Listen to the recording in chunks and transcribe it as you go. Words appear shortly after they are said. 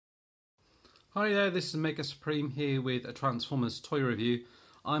Hi there, this is Maker Supreme here with a Transformers toy review.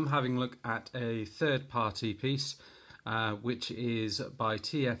 I'm having a look at a third-party piece, which is by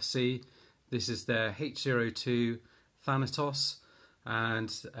TFC. This is their H-02 Thanatos, and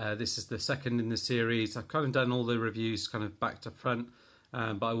this is the second in the series. I've kind of done all the reviews kind of back to front,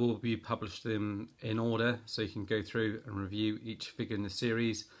 but I will be published them in order, so you can go through and review each figure in the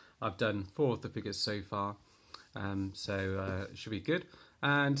series. I've done 4 of the figures so far. So it should be good,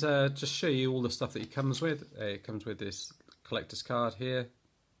 and just show you all the stuff that it comes with. It comes with this collector's card here,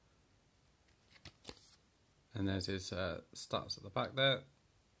 and there's his stats at the back there.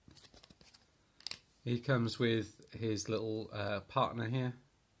 He comes with his little partner here,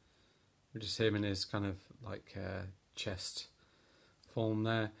 which is him in his kind of like chest form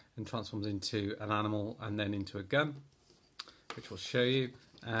there, and transforms into an animal and then into a gun, which we'll show you.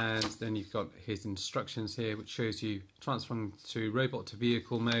 And then you've got his instructions here, which shows you transforming to robot to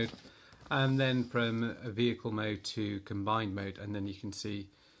vehicle mode, and then from a vehicle mode to combined mode, and then you can see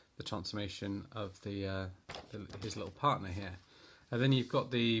the transformation of his little partner here. And then you've got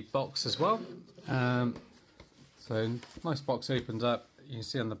the box as well. So nice box, opens up. You can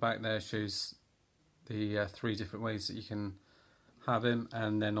see on the back there shows the 3 different ways that you can have him,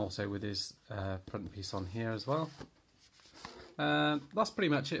 and then also with his front piece on here as well. That's pretty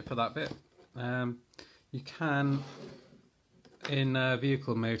much it for that bit. You can, in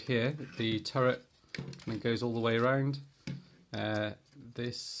vehicle mode here, the turret goes all the way around.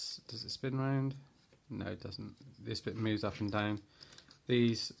 Does it spin round? No, it doesn't. This bit moves up and down.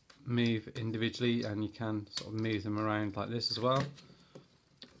 These move individually, and you can sort of move them around like this as well.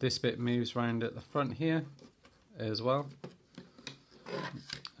 This bit moves around at the front here as well.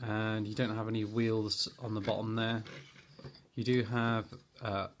 And you don't have any wheels on the bottom there. You do have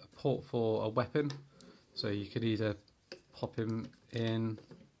a port for a weapon, so you could either pop him in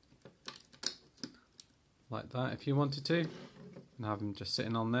like that if you wanted to, and have him just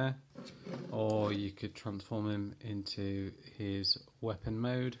sitting on there, or you could transform him into his weapon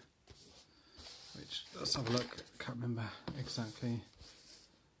mode, which, let's have a look, I can't remember exactly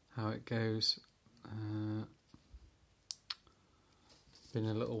how it goes. It's been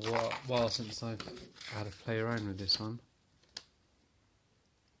a little while since I've had a play around with this one.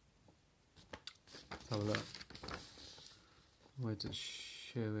 Have a look. Where does it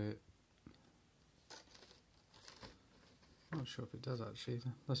show it? I'm not sure if it does actually.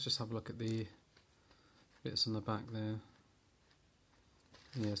 Let's just have a look at the bits on the back there.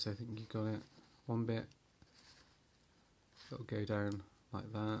 Yes, I think you got it. One bit, it'll go down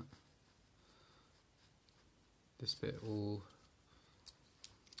like that. This bit will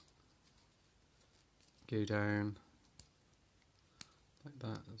go down like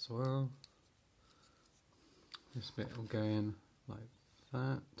that as well. This bit will go in like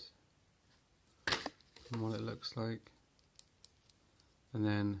that, and what it looks like, and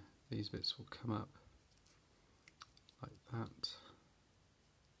then these bits will come up like that.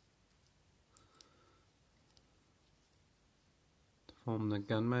 To form the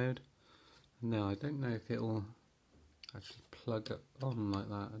gun mode. And now I don't know if it'll actually plug up on like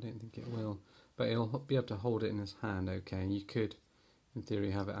that. I don't think it will, but it'll be able to hold it in his hand. Okay, and you could, in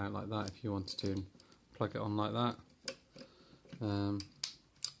theory, have it out like that if you wanted to. And plug it on like that.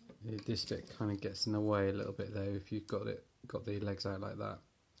 This bit kind of gets in the way a little bit though if you've got the legs out like that.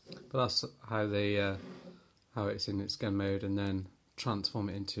 But that's how how it's in its gun mode, and then transform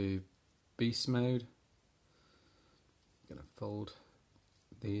it into beast mode. I'm gonna fold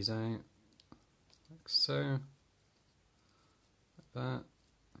these out like so, like that.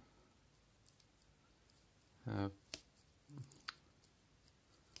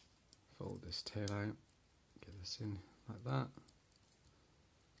 Fold this tail out, get this in like that,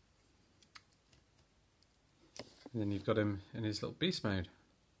 and then you've got him in his little beast mode.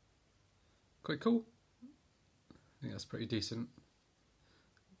 Quite cool. I think that's pretty decent.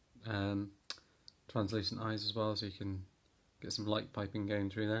 Translucent eyes as well, so you can get some light piping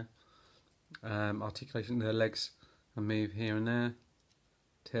going through there. Articulation of the legs and move here and there.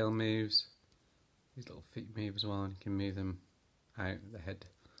 Tail moves. These little feet move as well, and you can move them out. The head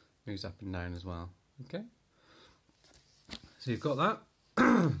moves up and down as well. Okay, so you've got that.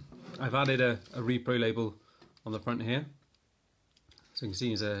 I've added a repro label on the front here, so you can see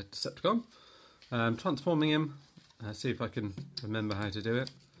he's a Decepticon. Transforming him. See if I can remember how to do it.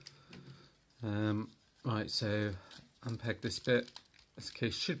 Right, so unpeg this bit. This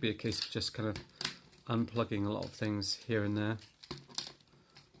case should be a case of just kind of unplugging a lot of things here and there.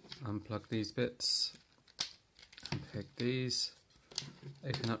 Unplug these bits. Unpeg these.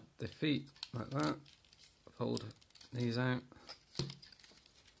 Open up the feet like that, fold these out,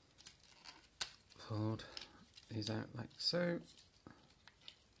 fold these out like so.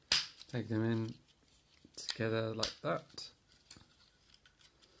 Take them in together like that.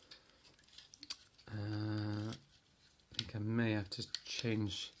 I think I may have to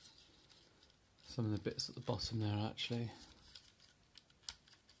change some of the bits at the bottom there actually,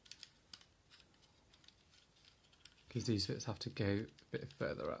 because these bits have to go a bit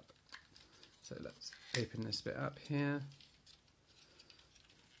further up. So let's open this bit up here,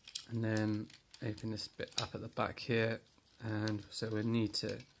 and then open this bit up at the back here, and so we need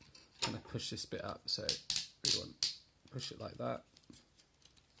to kind of push this bit up, so we want to push it like that.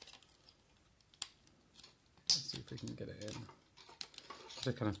 Let's see if we can get it in.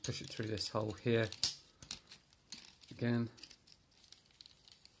 So kind of push it through this hole here again.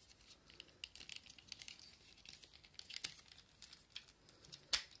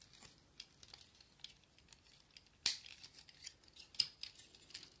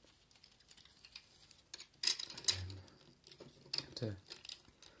 To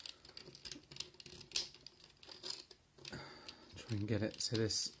try and get it so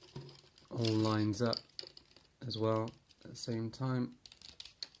this all lines up as well at the same time,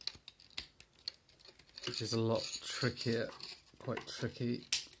 which is a lot trickier, quite tricky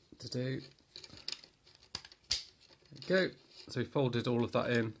to do. There we go. So we folded all of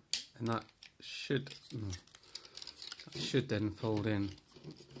that in, and that should then fold in.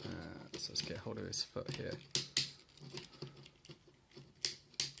 So let's get hold of this foot here.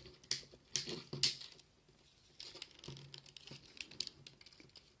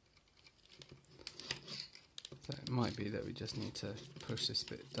 So it might be that we just need to push this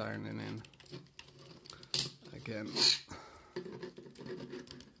bit down and in again.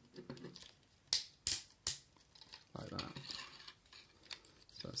 Like that.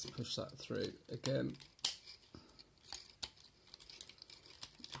 So let's push that through again.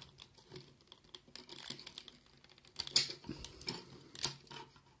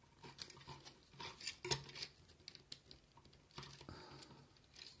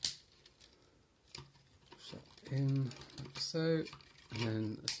 In like so, and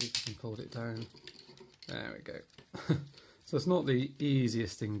then let's see if we can fold it down. There we go. So it's not the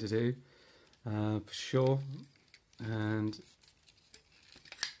easiest thing to do, for sure, and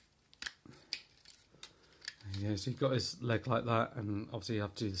yeah, so you've got his leg like that, and obviously you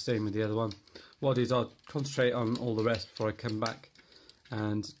have to do the same with the other one. What I'll do is I'll concentrate on all the rest before I come back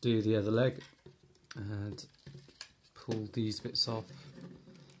and do the other leg, and pull these bits off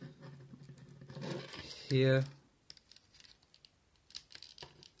here.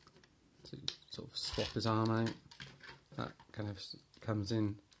 So sort of swap his arm out. That kind of comes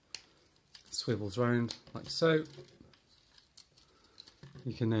in, swivels round like so.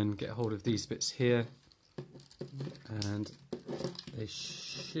 You can then get hold of these bits here, and they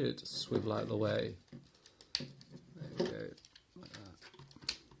should swivel out of the way. There we go,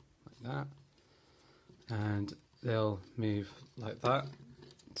 like that, and they'll move like that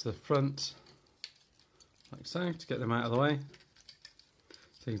to the front, like so, to get them out of the way.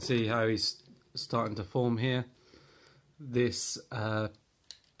 So you can see how he's starting to form here. This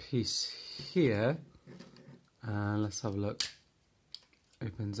piece here, let's have a look,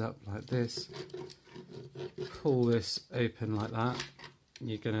 opens up like this. Pull this open like that.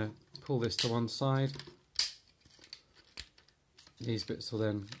 You're going to pull this to one side. These bits will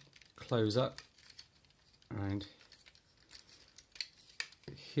then close up around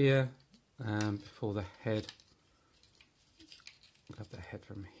here, before the head. Grab the head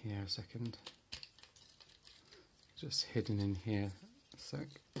from here a second. Just hidden in here a sec.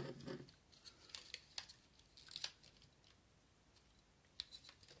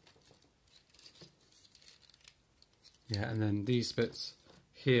 Yeah, and then these bits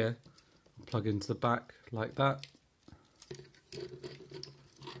here plug into the back like that.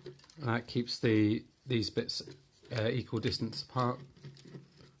 And that keeps these bits equal distance apart.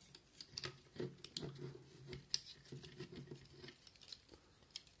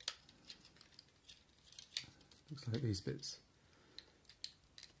 Looks like these bits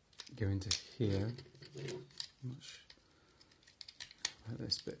go into here, much like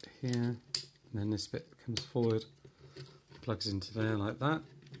this bit here, and then this bit comes forward, plugs into there like that.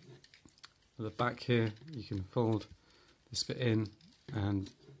 At the back here you can fold this bit in and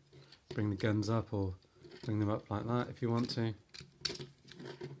bring the guns up, or bring them up like that if you want to.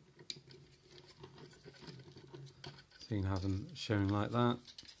 So you can have them showing like that.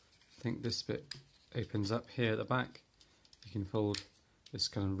 I think this bit opens up here at the back. You can fold this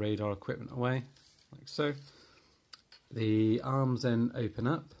kind of radar equipment away, like so. The arms then open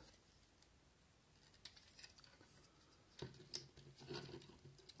up.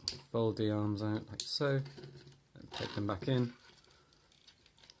 fold the arms out like so, and take them back in.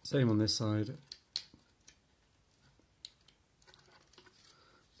 Same on this side,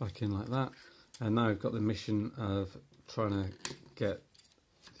 back in like that. And now we've got the mission of trying to get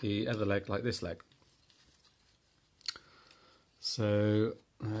the other leg like this leg. So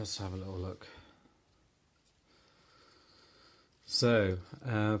let's have a little look. So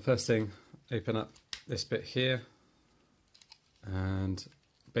first thing, open up this bit here, and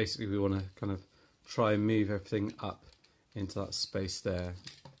basically we want to kind of try and move everything up into that space there.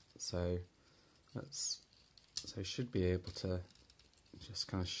 So you should be able to just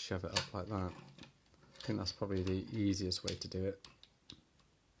kind of shove it up like that. I think that's probably the easiest way to do it,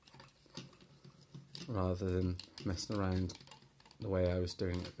 rather than messing around the way I was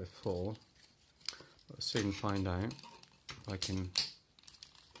doing it before. But we'll soon find out if I can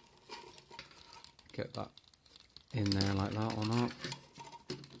get that in there like that or not.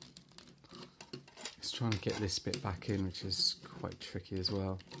 Just trying to get this bit back in, which is quite tricky as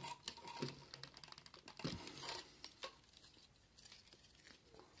well.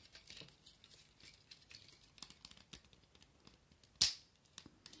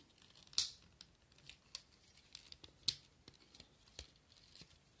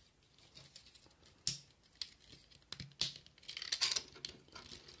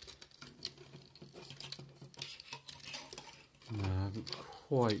 No, I haven't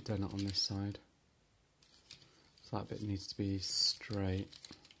quite done it on this side, so that bit needs to be straight.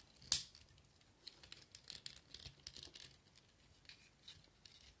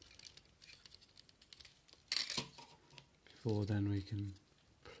 Before then we can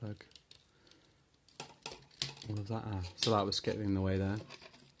plug all of that out. So that was getting in the way there.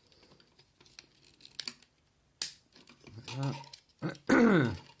 Like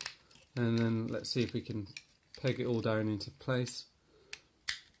that. And then let's see if we can peg it all down into place.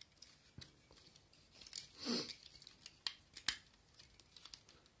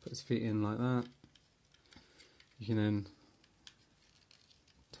 Put his feet in like that. You can then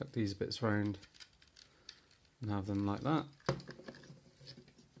tuck these bits round and have them like that.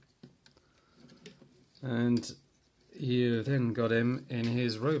 And you then got him in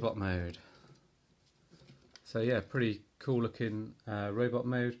his robot mode. So yeah, pretty cool looking robot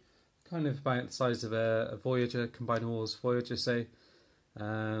mode. Kind of about the size of a Voyager, Combiner Wars Voyager, say.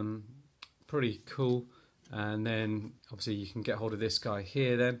 Pretty cool. And then obviously you can get hold of this guy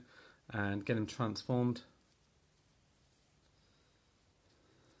here then and get him transformed.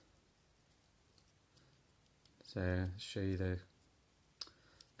 So I'll show you the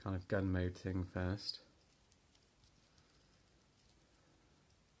kind of gun mode thing first.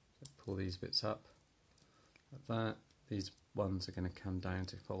 Pull these bits up like that. These ones are going to come down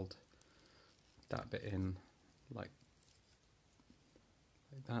to fold that bit in like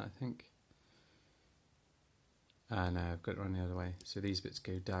that, I think. No, I've got it run the other way. So these bits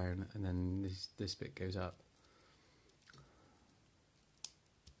go down and then this bit goes up.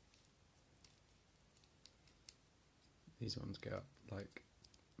 These ones go up like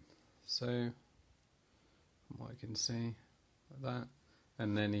so, from what I can see, like that.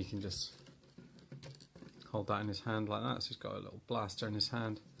 And then he can just hold that in his hand like that. So he's got a little blaster in his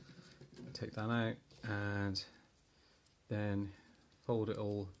hand. Take that out and then fold it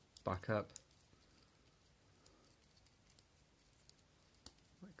all back up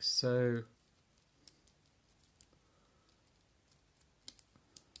like so.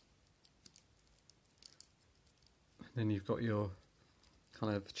 And then you've got your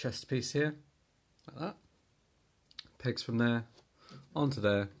kind of chest piece here, like that. Pegs from there onto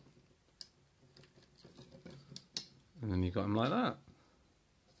there. And then you've got him like that.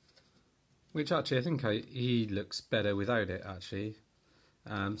 Which actually I think he looks better without it actually.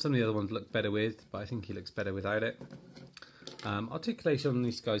 Some of the other ones look better with, but I think he looks better without it. Articulation on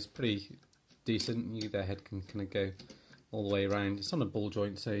these guys is pretty decent. Their head can kind of go all the way around. It's on a ball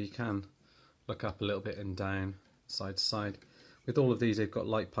joint, so you can look up a little bit and down, side to side. With all of these they've got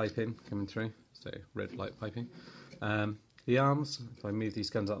light piping coming through, so red light piping. The arms, if I move these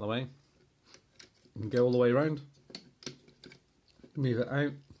guns out of the way, you can go all the way around, move it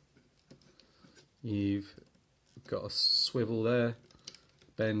out. You've got a swivel there,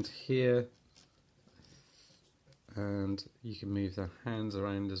 bend here, and you can move the hands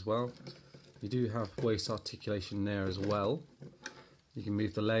around as well. You do have waist articulation there as well. You can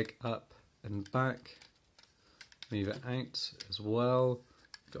move the leg up and back, move it out as well.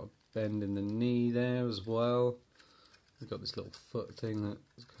 You've got a bend in the knee there as well. You've got this little foot thing that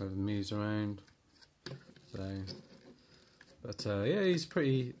kind of moves around. So. But yeah, he's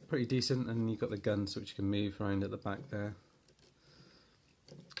pretty decent, and you've got the guns which you can move around at the back there.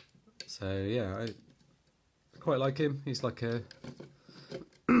 So yeah, I quite like him. He's like a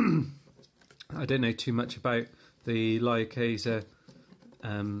I don't know too much about the Liokaiser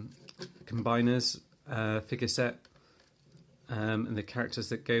Combiners figure set and the characters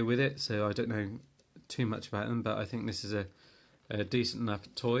that go with it, so I don't know too much about them, but I think this is a decent enough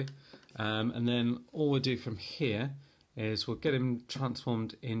toy. And then all we'll do from here is we'll get him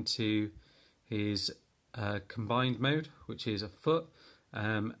transformed into his combined mode, which is a foot,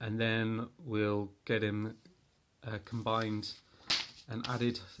 and then we'll get him combined and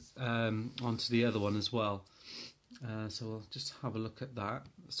added onto the other one as well. So we'll just have a look at that.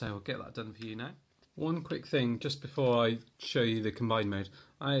 So we'll get that done for you now. One quick thing just before I show you the combined mode.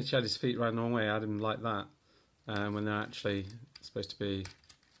 I actually had his feet right the wrong way. I had him like that when they're actually supposed to be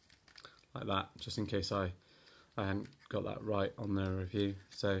like that, just in case I hadn't got that right on the review.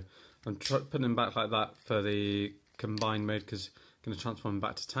 So I'm putting him back like that for the combined mode because I'm going to transform him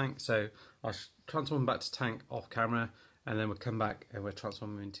back to tank. So I'll transform him back to tank off camera, and then we'll come back and we'll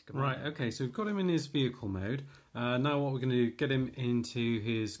transform him into combined. Right, okay, so we've got him in his vehicle mode. Now what we're going to do, get him into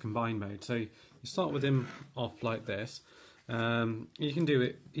his combined mode. So you start with him off like this. You can do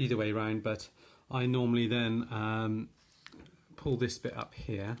it either way around, but I normally then pull this bit up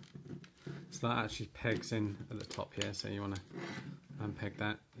here. So that actually pegs in at the top here, so you want to unpeg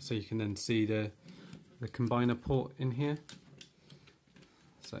that. So you can then see the combiner port in here.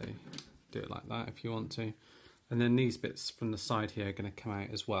 So do it like that if you want to. And then these bits from the side here are going to come out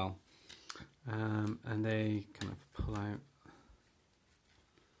as well. And they kind of pull out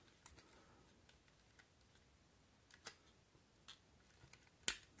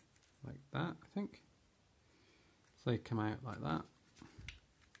like that, I think. So they come out like that.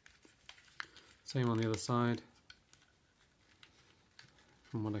 Same on the other side.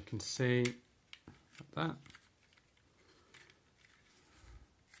 From what I can see, like that.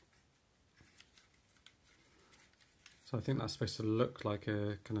 So I think that's supposed to look like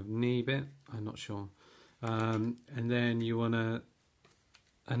a kind of knee bit, I'm not sure. And then you want to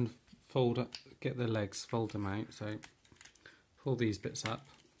unfold up, get the legs, fold them out. So pull these bits up.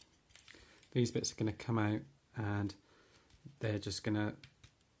 These bits are going to come out, and they're just going to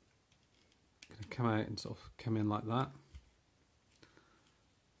come out and sort of come in like that.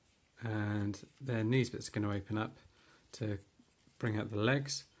 And then these bits are going to open up to bring out the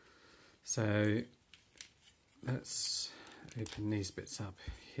legs. So let's open these bits up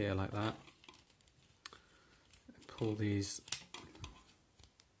here like that. Pull these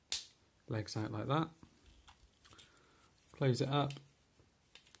legs out like that. Close it up.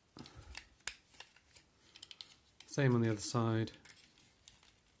 Same on the other side.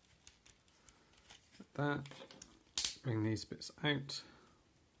 Like that. Bring these bits out.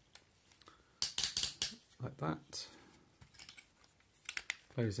 Like that.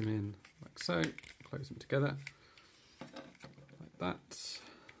 Close them in like so. Close them together like that.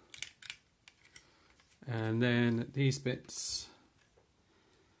 And then these bits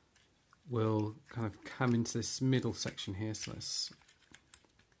will kind of come into this middle section here. So let's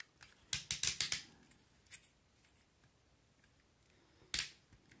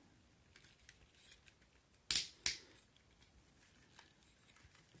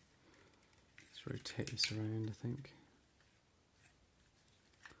rotate this around, I think.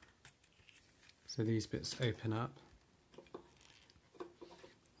 So these bits open up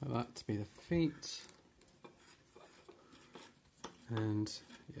like that to be the feet, and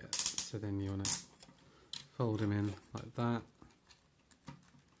yeah, so then you want to fold them in like that,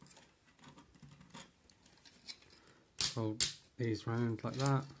 fold these round like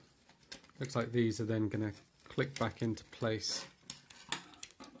that. Looks like these are then going to click back into place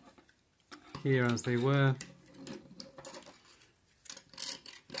here as they were.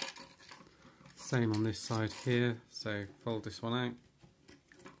 Same on this side here, so fold this one out.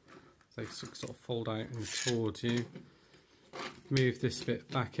 So they sort of fold out and towards you. Move this bit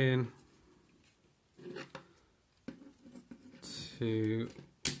back in to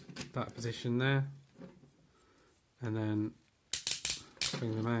that position there, and then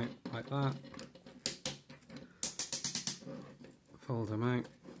bring them out like that. Fold them out.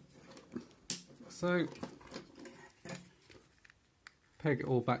 So peg it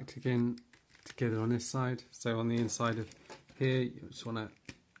all back together on this side. So on the inside of here, you just want to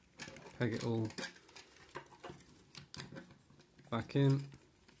peg it all back in.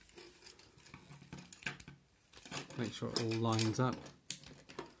 Make sure it all lines up.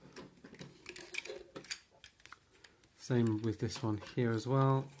 Same with this one here as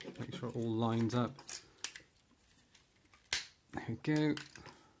well. Make sure it all lines up. There we go.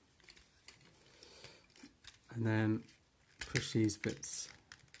 And then push these bits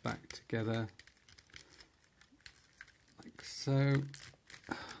back together like so.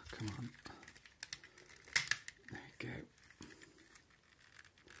 Oh, come on. There you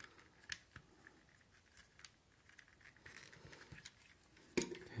go.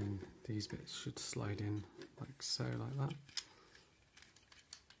 And these bits should slide in like so, like that.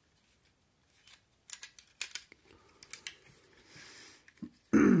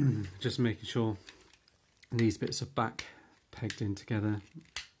 Just making sure these bits are back pegged in together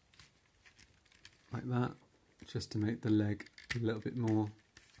like that, just to make the leg a little bit more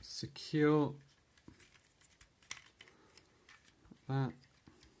secure. Like that.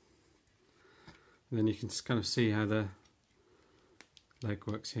 And then you can just kind of see how the leg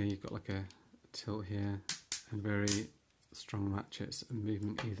works here. You've got like a tilt here and very strong ratchets and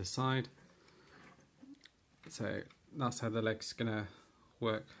movement either side. So that's how the leg's gonna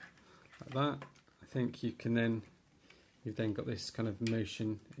work, like that. I think you can then, you've then got this kind of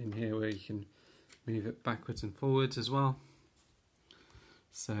motion in here where you can move it backwards and forwards as well.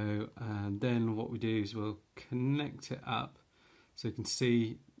 So then what we do is we'll connect it up so you can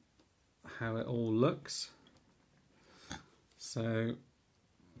see how it all looks. So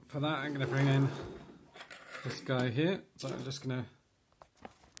for that I'm going to bring in this guy here. So I'm just going to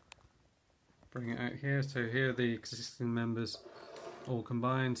bring it out here. So here are the existing members all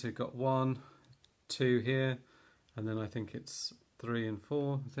combined. So you've got 1, 2 here, and then I think it's 3 and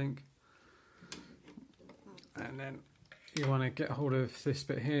 4, I think. And then you want to get hold of this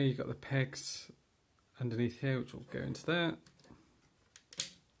bit here. You've got the pegs underneath here, which will go into there.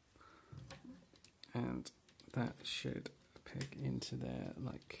 And that should peg into there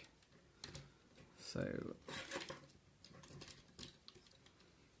like so.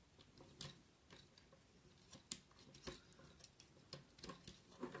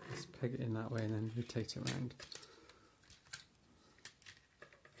 Just peg it in that way and then rotate it around.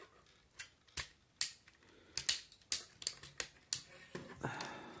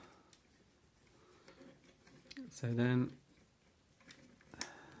 So then if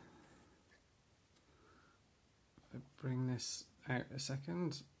I bring this out a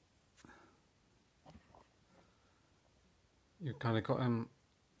second, you've kind of got him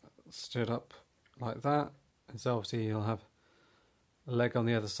stood up like that, and so obviously you'll have a leg on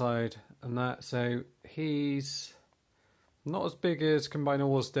the other side and that. So he's not as big as Combiner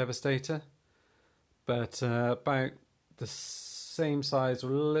Wars Devastator, but about the same size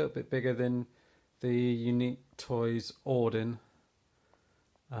or a little bit bigger than the Unique Toys Auden.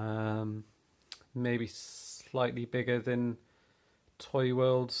 Maybe slightly bigger than Toy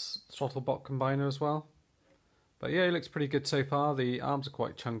World's Throttlebot Combiner as well. But yeah, he looks pretty good so far. The arms are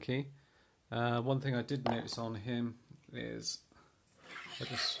quite chunky. One thing I did notice on him is, I'll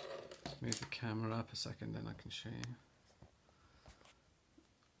just move the camera up a second then I can show you.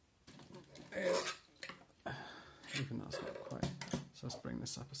 Even that's not quite, so let's bring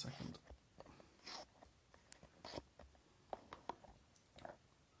this up a second.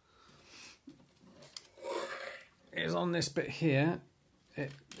 Is on this bit here,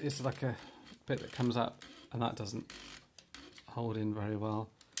 it is like a bit that comes up and that doesn't hold in very well,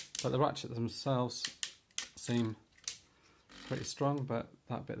 but the ratchets themselves seem pretty strong, but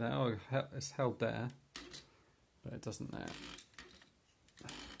that bit there, oh, it's held there, but it doesn't there.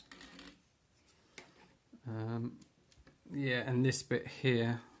 Yeah, and this bit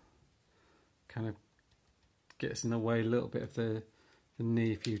here kind of gets in the way a little bit of the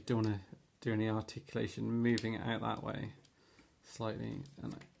knee if you don't want to do any articulation, moving it out that way slightly.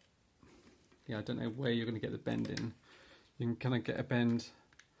 And yeah, I don't know where you're going to get the bend in. You can kind of get a bend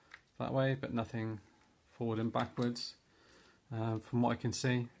that way, but nothing forward and backwards, from what I can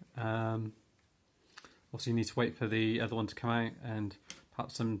see. Obviously you need to wait for the other one to come out and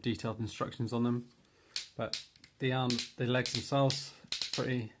perhaps some detailed instructions on them. But the arms, the legs themselves,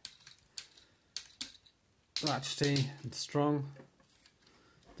 pretty ratchety and strong.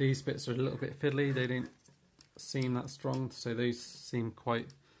 These bits are a little bit fiddly, they don't seem that strong, so those seem quite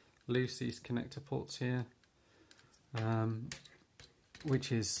loose, these connector ports here,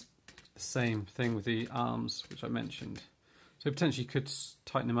 which is the same thing with the arms which I mentioned. So potentially you could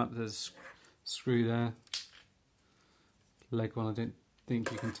tighten them up. There's a screw there. Leg one I don't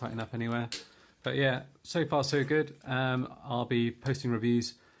think you can tighten up anywhere. But yeah, so far so good. I'll be posting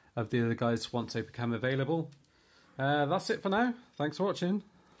reviews of the other guys once they become available. That's it for now. Thanks for watching.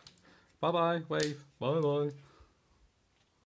 Bye bye, wave, bye bye.